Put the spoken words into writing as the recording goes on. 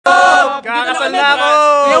Kasal na ako!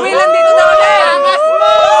 Gawin lang dito na ulit! Angas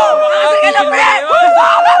mo! Sige na, pre!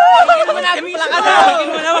 Bigyan mo namin pala ka na!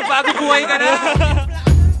 Bigyan mo na, magbago buhay ka na!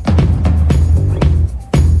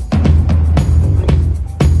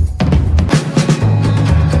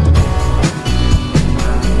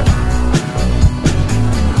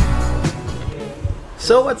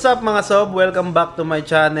 So what's up mga sob? Welcome back to my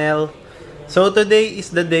channel. So today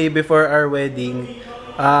is the day before our wedding.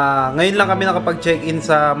 Ngayon lang kami nakapag-check-in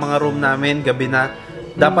sa mga room namin, gabi na.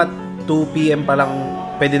 Dapat 2 PM pa lang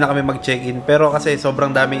pwede na kami mag-check-in. Pero kasi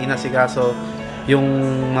sobrang daming inasikaso. Yung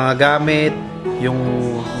mga gamit, yung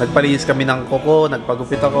nagpalinis kami ng kuko,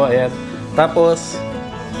 nagpagupit ako, ayan. Tapos,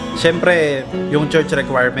 syempre, yung church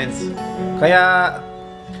requirements. Kaya,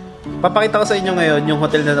 papakita ko sa inyo ngayon yung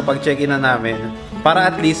hotel na napag-check-in na namin. Para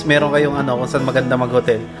at least meron kayong kung saan maganda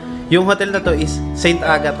mag-hotel. Yung hotel na to is St.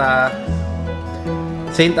 Agatha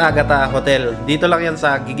Hotel. Dito lang yan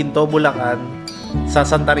sa Giginto, Bulacan, sa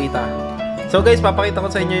Santa Rita. So guys, papakita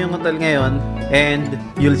ko sa inyo yung hotel ngayon and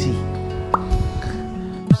you'll see.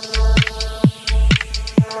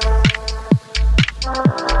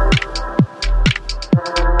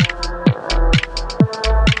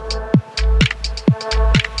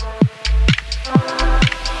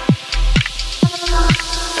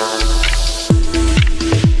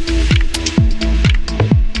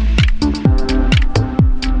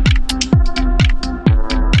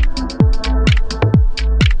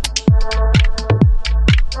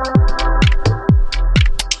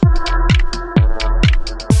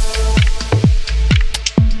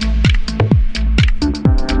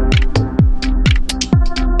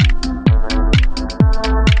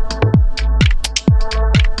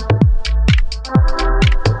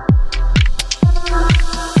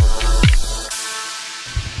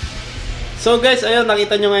 So guys, ayun,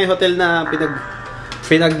 nakita nyo nga yung hotel na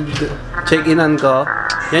pinag-check-inan ko.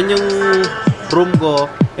 Yan yung room ko.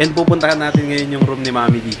 And pupuntahan natin ngayon yung room ni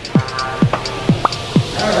Mami D.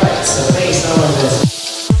 Alright, so based on this.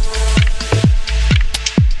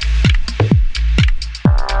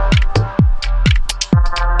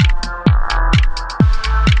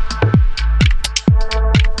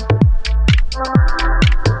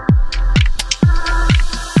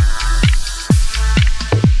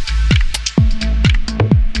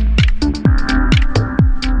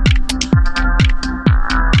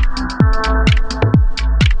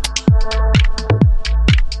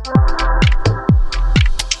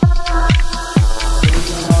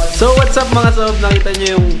 So what's up mga sob, nakita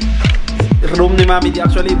nyo yung room ni Mami D.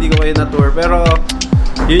 Actually hindi ko kayo na-tour, pero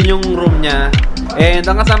yun yung room niya. And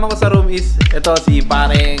ang kasama ko sa room is ito si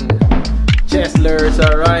Pareng Chesler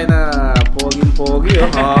Sarayna. Poging-pogi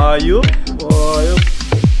oh. Ayup.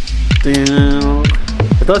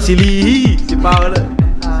 Ito si Lihi, si Paolo.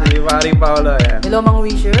 Si Paring Paolo. Ayan. Hello mga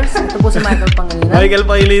wishers. Ito po si Michael Pangilinan. Michael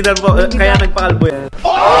Pangilinan po. Kaya nagpakalbo yan.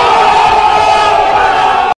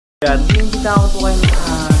 Yan. Inimbita ako po kayo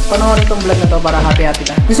panoorin tong vlog na to para happy-happy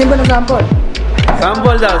ka. Gusto ba ng sample?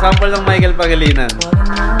 Sample daw. Sample ng Michael Pangilinan.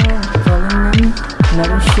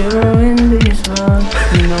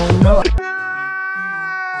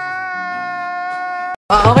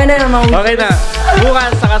 Okay na yan mga wishers. Okay na.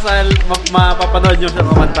 Bukas sa kasal, mapapanood nyo sa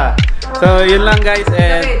kumanta. So, yun lang guys.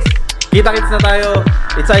 And kita-kits na tayo.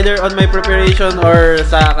 It's either on my preparation or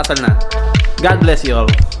sa kasal na. God bless you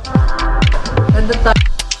all.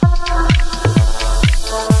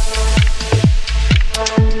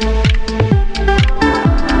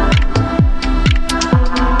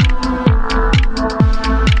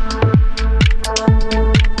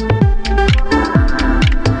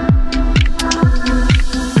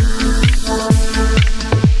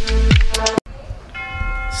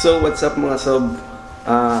 So what's up mga sob?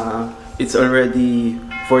 It's already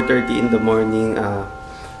 4:30 in the morning.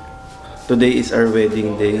 Today is our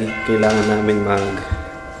wedding day. Kailangan namin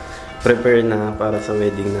mag-prepare na para sa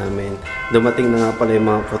wedding namin. Dumating na nga pala yung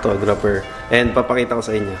mga photographer. And papakita ko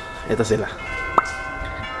sa inyo. Ito sila.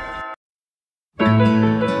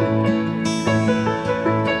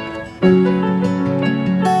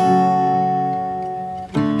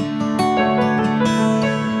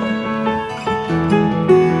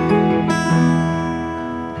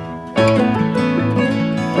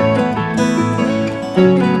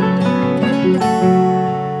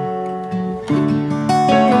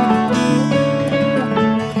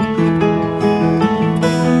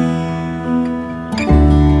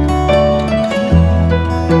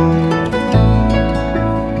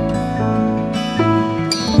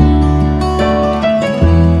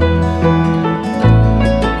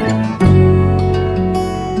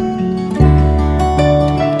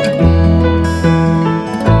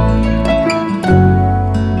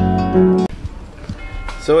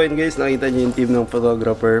 So and guys, nakita niyo yung team ng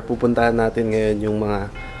photographer. Pupuntahan natin ngayon yung mga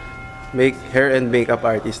hair and makeup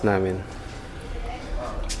artist namin.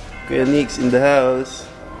 Kuya Nix in the house.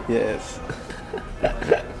 Yes.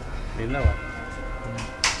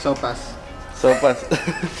 Sopas.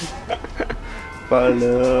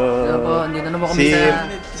 Paulo. Dito na po kami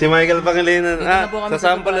si Michael Pangilinan. na po kami Sa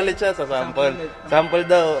sample ulit siya. Sa sample. Sample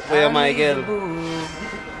daw, Kuya Michael.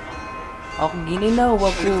 Ako gininaw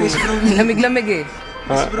ako. Lamig-lamig eh.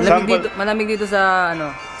 Malamig dito sa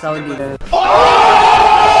Saudi.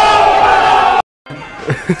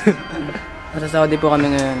 Sa Saudi po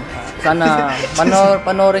kami ngayon. Sana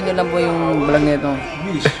panoorin niyo lang po yung vlog nito.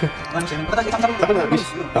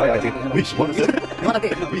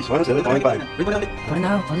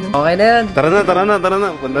 Okay na yan. Tara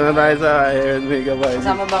na. Punta na tayo sa hair and makeup.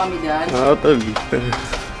 Kasama ba kami dyan? Oo, tol.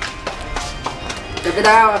 Kape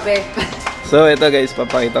tayo, kape. So ito guys,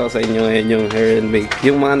 papakita ko sa inyo ngayon yung hair and makeup.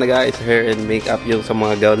 Yung mga nag-aayos hair and makeup yung sa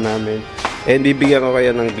mga gown namin. And bibigyan ko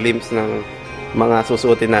kayo ng glimpse ng mga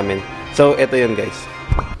susuotin namin. So ito yun guys.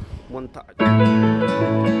 Montage.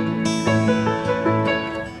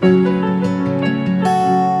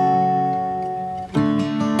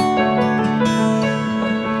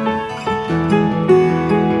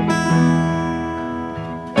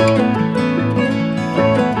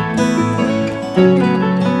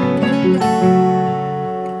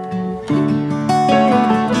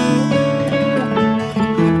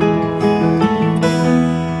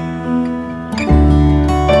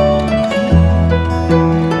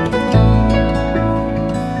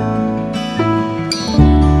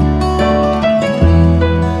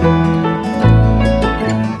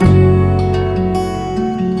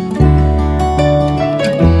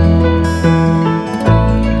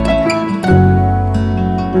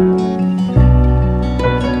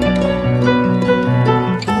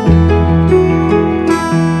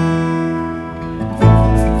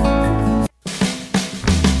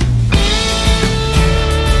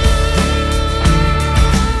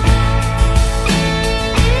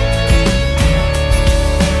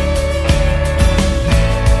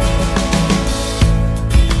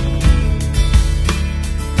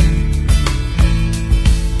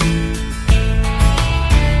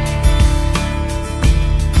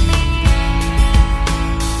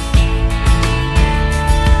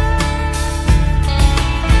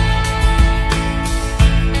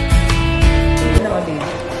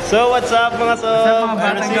 So what's up mga sob?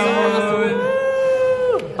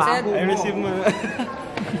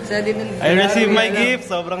 I received my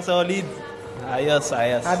gift. Sobrang solid. Ayos.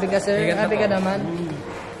 Happy ka sir? Happy ka naman?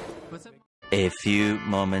 A few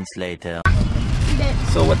moments later.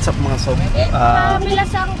 So what's up mga sob?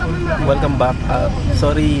 Welcome back.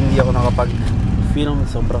 Sorry hindi ako nakapag-film.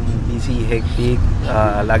 Sobrang busy, hectic.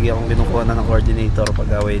 Lagi akong kinukuha ng coordinator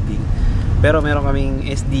pag wedding. Pero meron kaming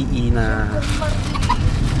SDE na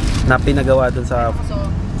pinagawa dun sa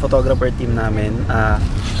photographer team namin.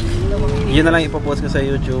 Yun na lang ipopost ko sa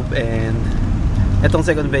YouTube, and etong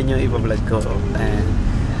second venue ipa-vlog ko, and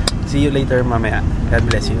see you later mamaya. God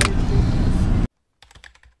bless you.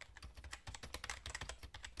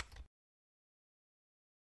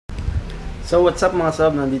 So what's up mga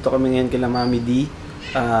sub, nandito kami ngayon kila Mami D.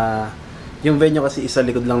 Yung venue kasi isa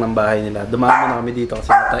likod lang ng bahay nila. Dumami na kami dito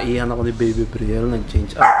kasi nataihan ako ni Baby Brielle,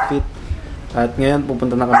 nag-change outfit. At ngayon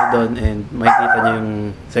pupunta na kami doon, and makikita niyo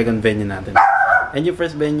yung second venue natin. And yung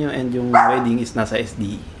first venue and yung wedding is nasa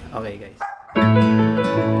SDE. Okay guys.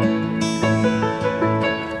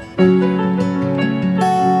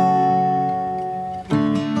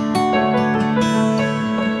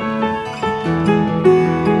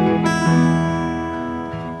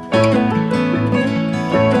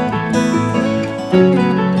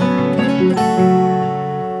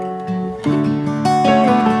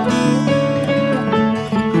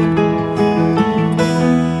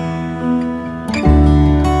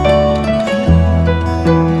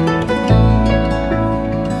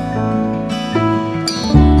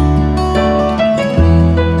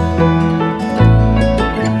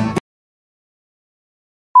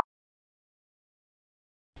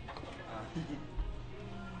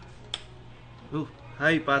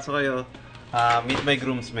 Hi, pasok kayo. Meet my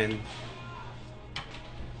groomsmen.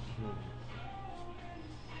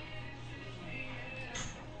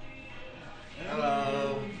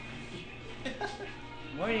 Hello.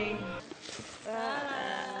 Morning.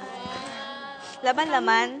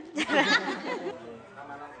 Laman-laman.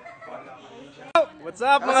 What's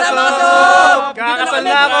up mga sob? Kakasal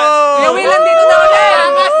na ako! Kuya Will, nandito na ulit!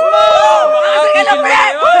 Angas mo! Kasi ka na, pre!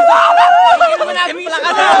 Timpla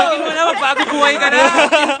ka na! Tingin mo na, magbago buhay ka na!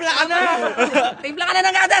 Timpla ka na! Timpla ka na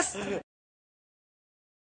ng gatas!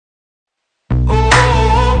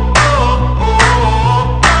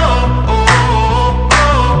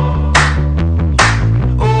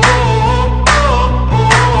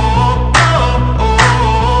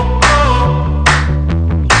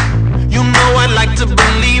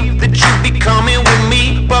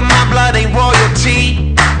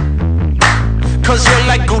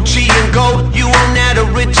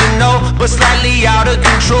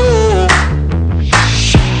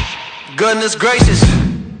 Goodness gracious,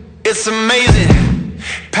 it's amazing.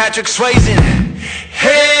 Patrick Swayze,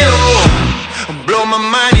 hey oh, blow my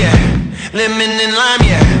mind, yeah. Lemon and lime,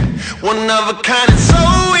 yeah. One of a kind, it's so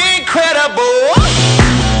incredible.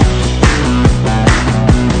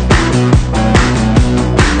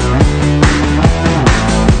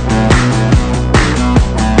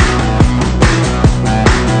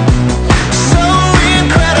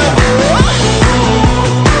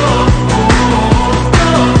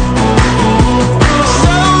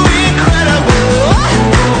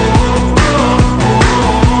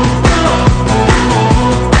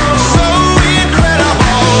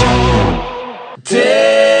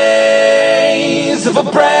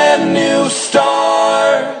 Brand new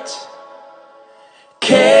start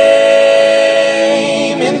came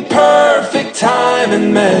in perfect time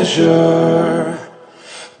and measure.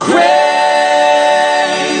 Grace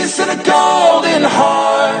and a golden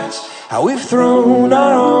heart, how we've thrown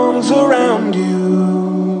our arms around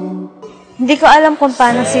you. Hindi ko alam kung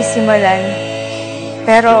paano sisimulan.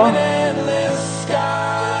 Pero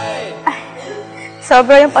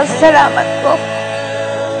sobra yung pasasalamat ko.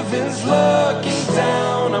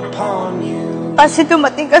 Kasi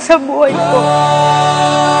dumating ka sa buhay ko.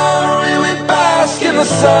 We bask in the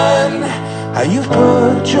sun, how you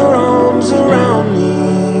put your arms around me.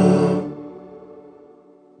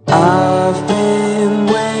 I've been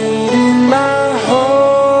waiting my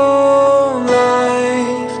whole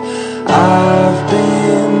life. I've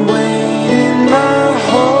been waiting my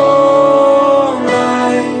whole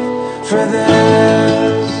life for this.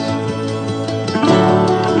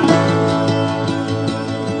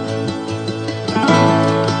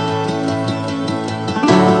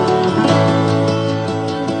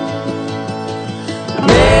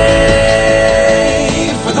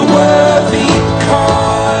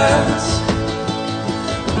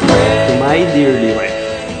 My dearly wife,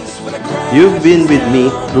 you've been with me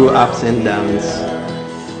through ups and downs.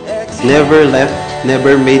 Never left,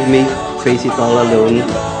 never made me face it all alone.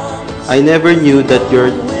 I never knew that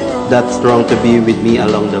you're that strong to be with me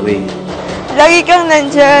along the way. Lagi kang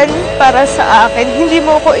nandyan para sa akin. Hindi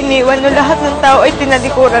mo ko iniwan no lahat ng tao ay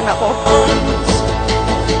tinalikuran ako.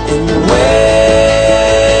 In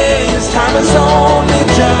ways, time has only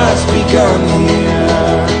just begun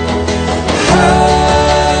here.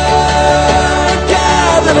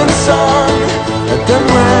 Gathered in song, let them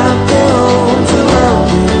wrap their arms around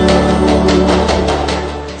you.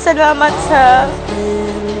 Salamat sa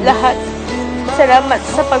lahat. Salamat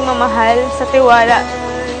sa pagmamahal, sa tiwala,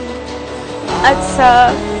 at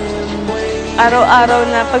sa araw-araw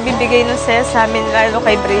na pagbibigay ng saya sa amin, lalo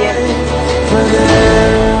kay Brian.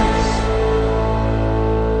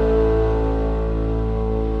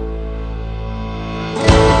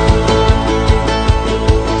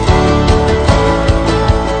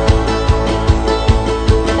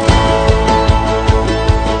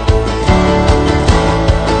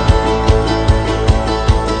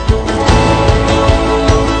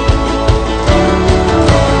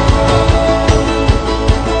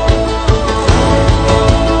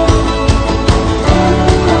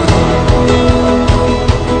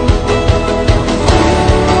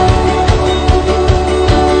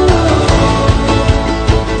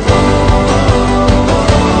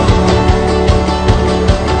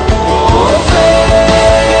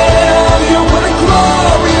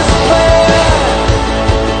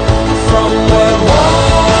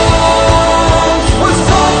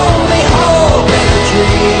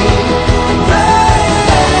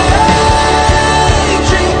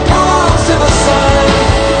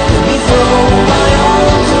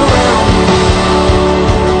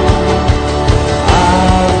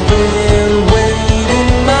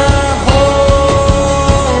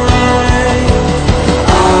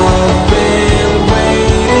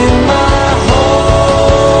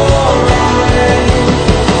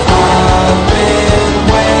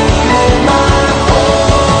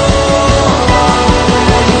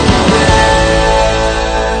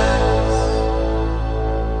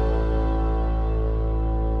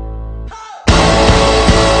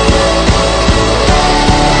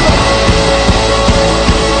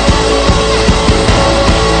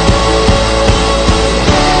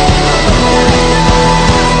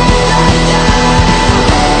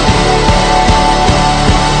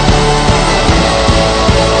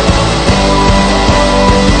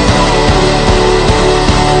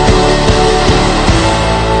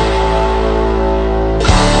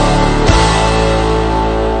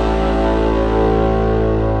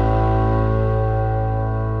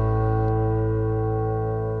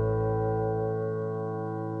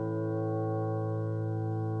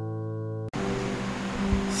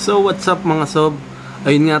 So what's up mga sob?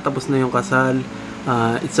 Ayun nga, tapos na yung kasal.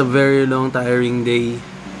 It's a very long, tiring day.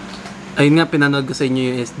 Ayun nga, pinanood ko sa inyo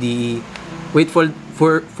yung SDE. Wait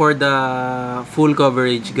for the full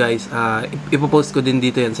coverage, guys. Ipopost ko din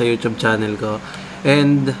dito yan sa YouTube channel ko.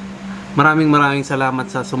 And maraming salamat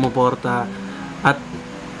sa sumuporta. At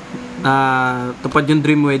tupad yung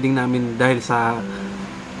dream wedding namin dahil sa,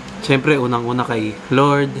 syempre, unang-una kay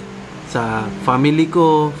Lord, sa family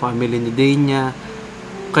ko, family ni Dania.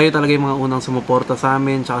 Kayo talaga yung mga unang sumuporta sa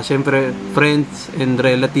amin. Tsaka syempre, friends and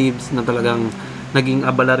relatives na talagang naging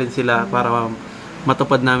abala rin sila para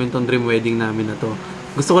matupad namin tong dream wedding namin na to.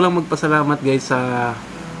 Gusto ko lang magpasalamat, guys, sa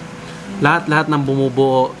lahat ng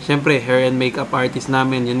bumubuo. Syempre, hair and makeup artist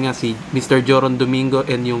namin, yun nga si Mr. Jhoron Domingo,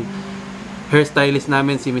 and yung hairstylist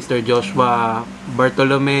namin si Mr. Joshua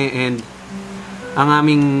Bartolome, and ang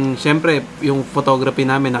aming, syempre, yung photography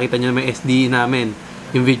namin, nakita nyo naman yung SDE namin,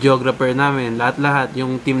 yung videographer namin, lahat,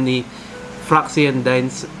 yung team ni Fraxie and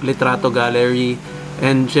Dynes, LitratoGallery,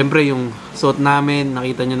 and syempre yung suot namin,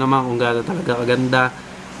 nakita nyo naman kung gaano talaga kaganda,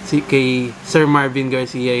 kay Sir Marvin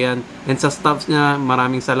Garcia yan, and sa staffs niya,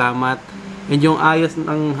 maraming salamat, and yung ayos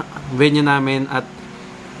ng venue namin, at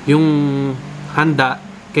yung handa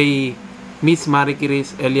kay Miss Marie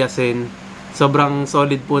Chris Eliasen, sobrang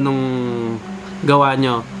solid po nung gawa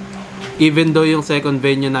nyo. Even though yung second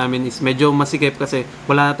venue namin is medyo masikip kasi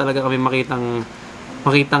wala na talaga kami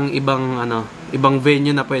makitang ibang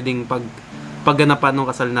venue na pwedeng pagganapan ng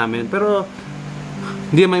kasal namin. Pero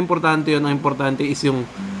hindi naman importante yun. Ang importante is yung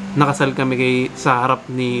nakasal kami sa harap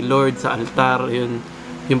ni Lord sa altar. Yun,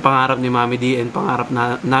 yung pangarap ni Mami D and pangarap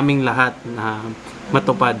naming lahat na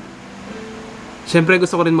matupad. Siyempre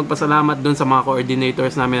gusto ko rin magpasalamat dun sa mga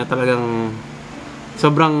coordinators namin na talagang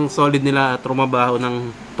sobrang solid nila at trumabaho ng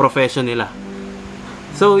profession nila.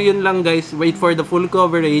 So, yun lang, guys. Wait for the full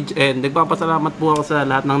coverage, and nagpapasalamat po ako sa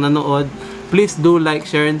lahat ng nanood. Please do like,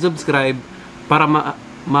 share, and subscribe para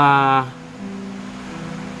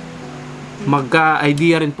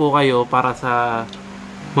magka-idea rin po kayo para sa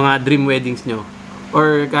mga dream weddings nyo.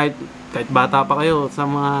 Or kahit bata pa kayo, sa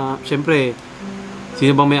mga, syempre,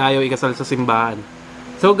 sino bang may ayaw ikasal sa simbahan.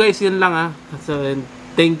 So, guys, yun lang So,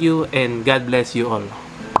 thank you and God bless you all.